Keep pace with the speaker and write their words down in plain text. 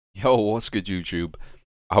Yo, what's good YouTube?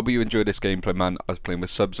 I hope you enjoyed this gameplay, man. I was playing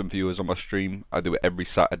with subs and viewers on my stream. I do it every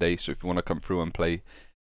Saturday, so if you want to come through and play,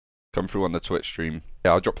 come through on the Twitch stream.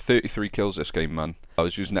 Yeah, I dropped 33 kills this game, man. I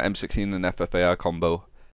was using the M16 and FFAR combo.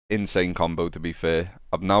 Insane combo, to be fair.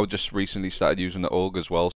 I've now just recently started using the AUG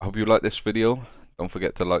as well. I hope you like this video. Don't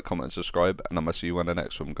forget to like, comment, and subscribe, and I'm going to see you on the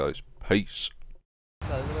next one, guys. Peace.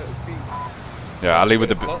 Yeah, Ali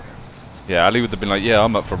would have been... Yeah, Ali would have been like, yeah,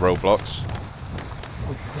 I'm up for Roblox.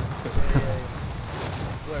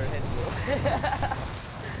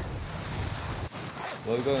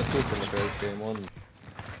 Well, we're going super in the first game one.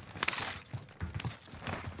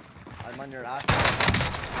 I'm on your ass.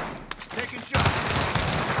 Taking shots.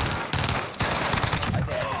 I did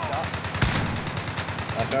a shot.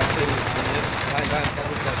 I tried to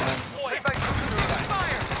behind.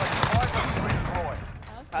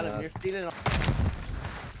 Callum, you're stealing.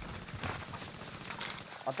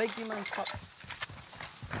 I beg you, man.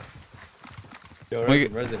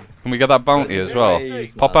 Can we get that bounty as well?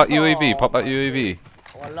 Pop that UAV, pop that UAV.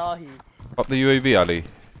 Wallahi. Pop the UAV, Ali.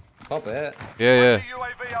 Pop it. Yeah.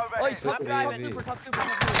 Oi, top guy, super, top super.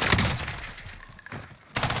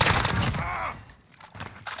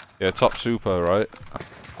 Yeah, top super, right?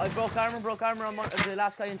 I broke armor, I'm on the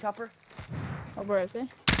last guy in chopper. Oh, where is he?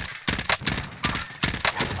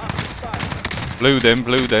 Blued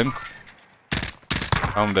him.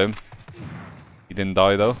 Found him. He didn't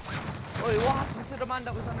die though. Oi, what happened to the man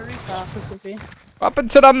that was on the roof? What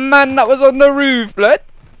happened to the man that was on the roof, blood?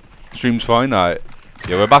 Stream's fine, alright.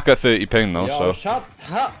 Yeah, we're back at 30 ping now, so. Shut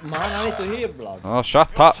up, man. I need to hear blood. Oh,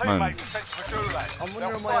 shut up, man. I'm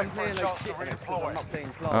wondering why I'm playing like shit in this because I'm not playing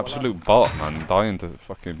claw. Absolute bot, man. Dying to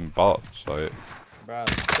fucking bots, like. Bro,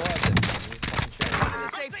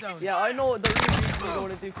 yeah, I know the reason you don't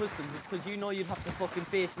want to do customs is because you know you'd have to fucking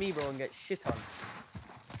face me, bro, and get shit on.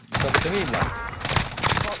 What do you mean, like?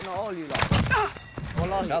 Fuck, not all you lot.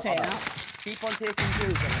 Wallahi, keep on taking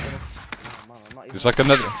kills and I'm not even... It's like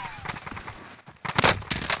another.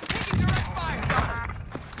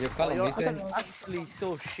 You're actually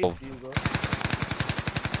so shit, you bro.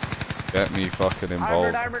 Get me fucking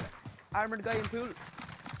involved. Armored guy in pool.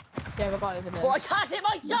 Yeah, we're about over there. Oh, I can't hit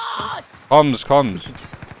my shot! Comms.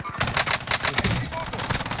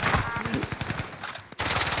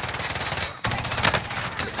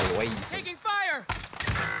 Taking fire.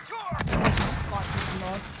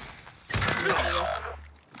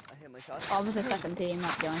 I hit my shot. I was the second team,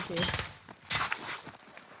 not behind you.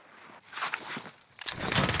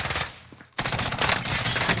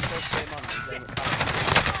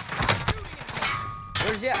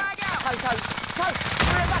 Where's ya? Cal,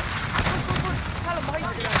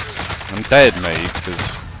 I'm dead, mate. Cause...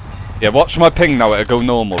 Yeah, watch my ping now. It'll go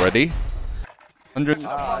normal. Ready? 100. You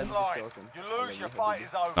lose, your fight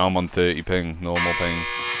is over. Now I'm on 30 ping. Normal ping.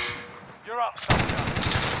 You're up, soldier.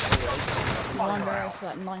 One there is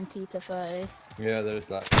like 90 to 30. Yeah, there's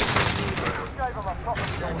that. You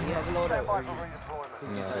have a loadout.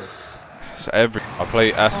 No. So I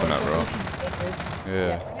play F on it, bro.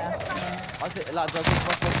 Yeah. I think, lads, I think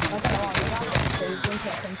So you want to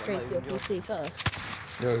come straight to your PC first?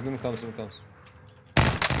 Yo, give me comms.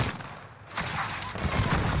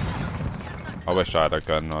 I wish I had a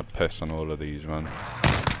gun. I'd piss on all of these, man. I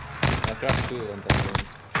cracked two on that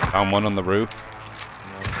one. Down one on the roof.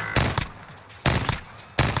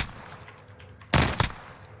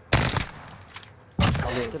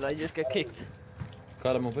 did I just get kicked?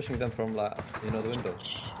 Callum, I'm pushing them from, like, you know, the window.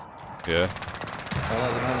 Yeah. Oh, no,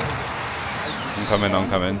 the man. I'm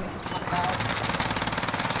coming.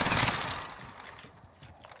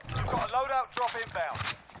 Got a loadout drop inbound.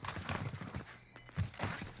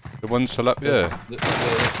 The one's still up, yeah.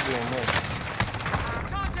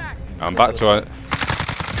 Contact. I'm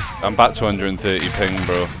back to 130 ping,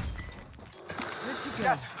 bro.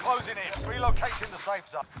 Gas is closing in. Relocating the safe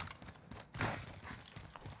zone.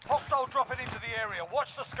 Hostile dropping into the area.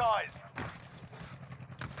 Watch the skies.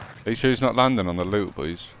 Are you sure he's not landing on the loot,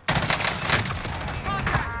 boys?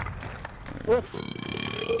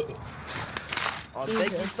 Oh,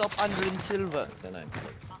 beg you stop under in silver.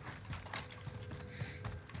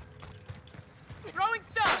 Throwing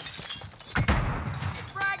stun.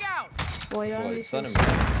 Frag out. Boy, you're only Son of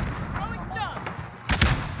Throwing stun.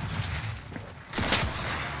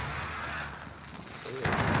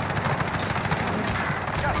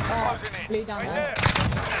 Gas is closing in. blue down there.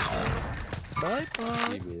 Bye.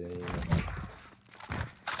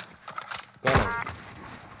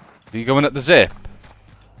 Are you going at the zip?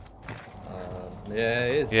 Yeah,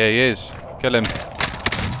 he is. Yeah, he is. Kill him.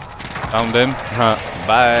 Found him.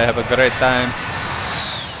 Bye, have a great time.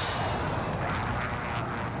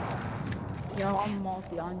 Yeah, I'm more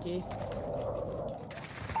behind you.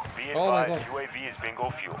 Be Oh my advised, God. UAV is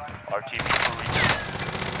bingo fuel. RTV for resupply.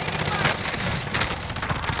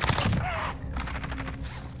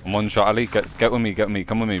 I'm one shot, Ali. Get with me,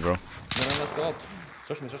 come with me, bro. No, let's go up.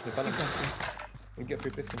 Trust me, follow me. We get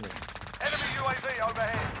free picks in there. Enemy UAV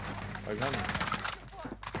overhead. Are you on me?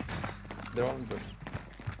 They're on birds.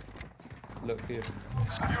 Look here. You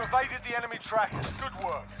evaded the enemy trackers. Good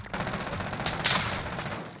work.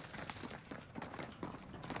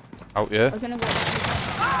 I Out, yeah. was gonna go.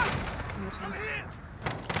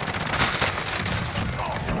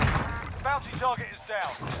 Bounty target is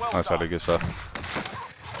down. Well Nice, done. Ali. Good stuff.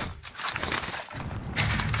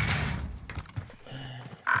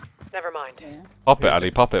 Never mind. Yeah. Pop it,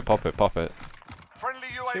 Ali. Pop it. Friendly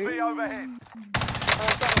UAV overhead.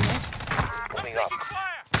 Moving up.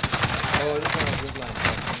 Oh, this one has good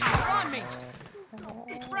line. On me.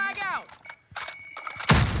 Frag out.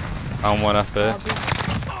 Down one up there.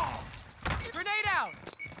 Grenade out.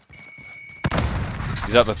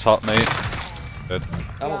 He's at the top, mate. Good.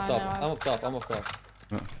 I'm up Yeah, top. no. I'm up top.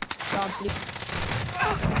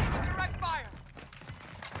 Direct fire.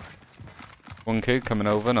 One kid coming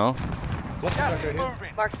over now. What's the Gas tracker is here?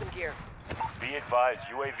 moving. Mark some gear. Be advised,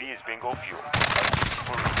 UAV is bingo fuel. RTV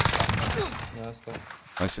for resupply. No, let's go.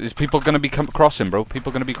 Nice. Is people gonna be crossing, bro?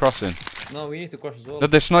 People gonna be crossing. No, we need to cross as well. No,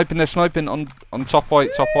 they're sniping on top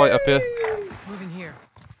white up here. Moving here.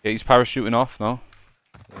 Yeah, he's parachuting off now.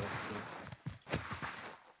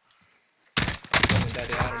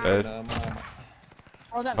 Dead.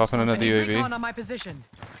 Oh, that Popping another UAV. Recon on my position.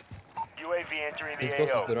 UAV entering He's the close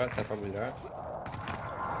to AO. the right side, probably, right?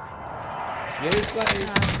 Yeah, he's flying.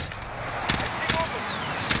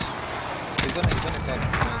 He's gonna come.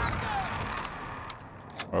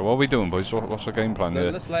 Right, what are we doing, boys? What's the game plan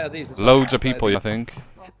here? Let's fly at these. Loads of people, I think.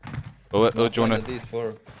 Oh, do you wanna? These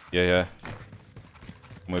four. Yeah.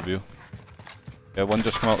 I'm with you. Yeah, one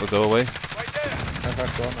just come out the doorway. Right there. I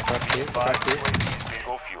cracked one. I cracked two. I Advised, cracked two. UAV is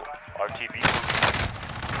bingo fuel. RTV for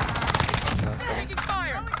resupply. Taking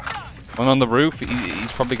fire. One on the roof.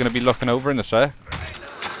 He's probably gonna be looking over in a sec.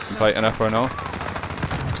 I'm fighting up right now.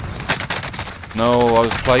 No, I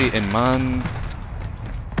was fighting, man.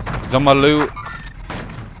 He's on my loot.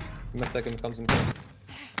 Give me a second, comes in.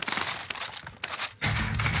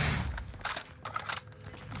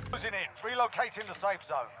 Closing in. Relocating the safe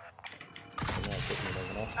zone.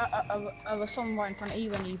 I was somewhere in front of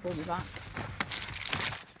you when you pulled me back.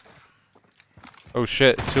 Oh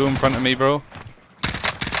shit, two in front of me, bro. Yeah.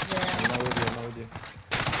 I'm not with you.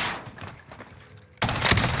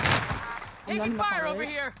 Taking fire over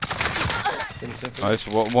here. Finish him. Nice.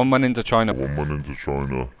 One went into China.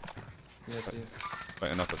 Yeah, see.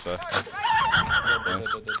 Fighting up a sec. Dead.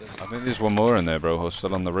 I think there's one more in there, bro. Who's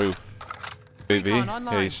still on the roof. UAV. Recon Yeah,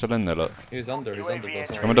 online. he's still in there. Look. He's under, UAV bro.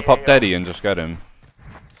 entering I'm gonna pop Daddy and just get him.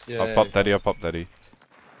 Yeah, I'll pop Daddy.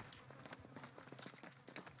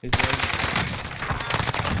 He's there.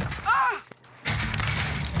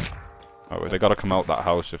 Oh, they gotta come out that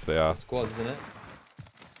house if they are. Squad, isn't it?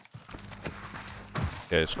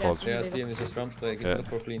 Yeah, it's squad. Yeah, I see him. He's just ramped. Like, Yeah. look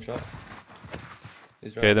for a clean shot.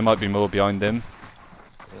 He's Okay, there might be more behind him.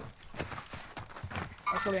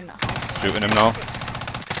 I'll go in that house. Shooting him now.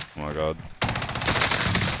 Oh my god.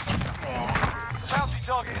 Bounty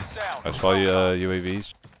target is down. I saw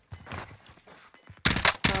UAVs.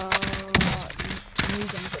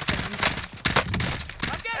 Moving, but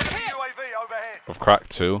I'm getting Enemy hit. UAV overhead. I've cracked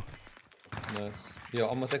two. Nice. Yo,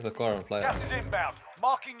 I'm gonna take the car and fly Gas out. is inbound.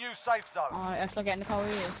 Marking new safe zone. I still get in the car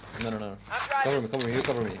with you. No. Cover me, you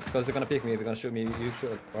cover me. Because they're gonna pick me, they're gonna shoot me, you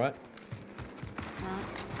shoot it, alright?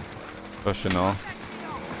 Pushing now.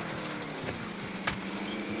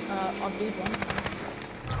 I'll do one.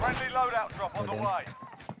 Friendly loadout drop on the Okay. way.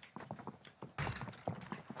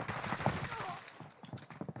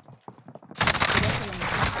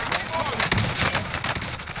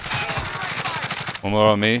 One more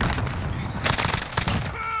on me.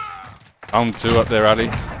 Down two up there, Ali.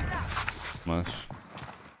 Nice.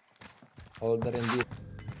 Hold that in deep.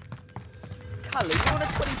 Cully, you on a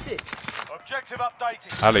 26? Objective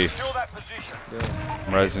updated. Ali. Secure that position.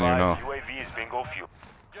 I'm raising you now. UAV is bingo fuel.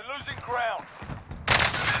 You're losing ground.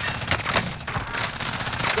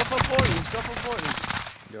 Go for 40, go for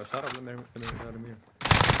 40. Yo, shut up, let me here.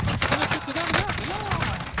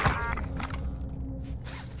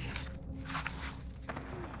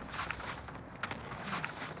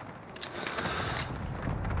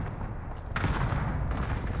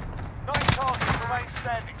 Nine targets remain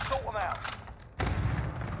standing. Sort them out.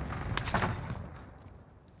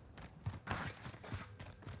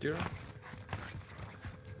 Zero.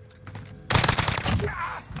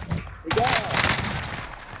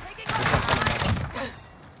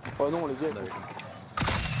 Oh non, les gars.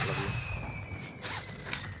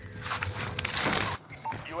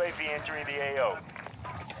 UAV entering the AO.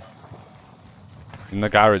 In the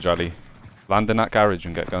garage, Ali. Land in that garage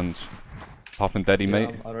and get guns. Popping deady, Yeah, mate.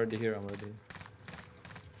 I'm already here, I'm already here.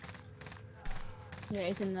 Yeah,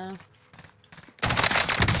 he's in there.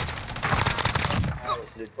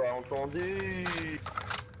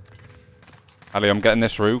 Ali, I'm getting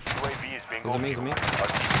this roof. UAV is being Is it me, is it me?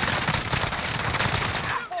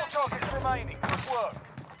 4 targets remaining. Good work.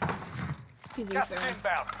 TV Gas is for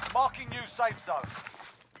inbound. Marking new safe zone.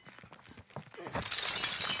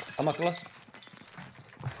 I'm at close.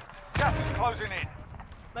 Gas is closing in.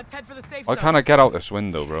 Let's head for the safe Why zone. can't I get out this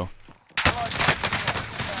window, bro?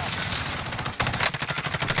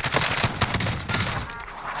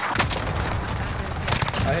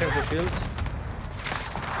 I hit him with the shield.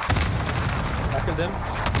 I killed him.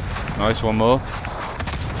 Nice, one more.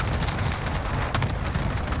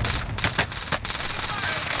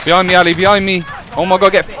 Behind me, Ali, behind me. Oh my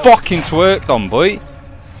god, get fucking twerked on, boy.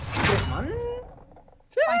 Thank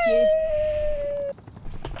you.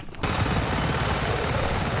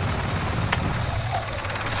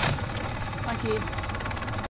 Thank you.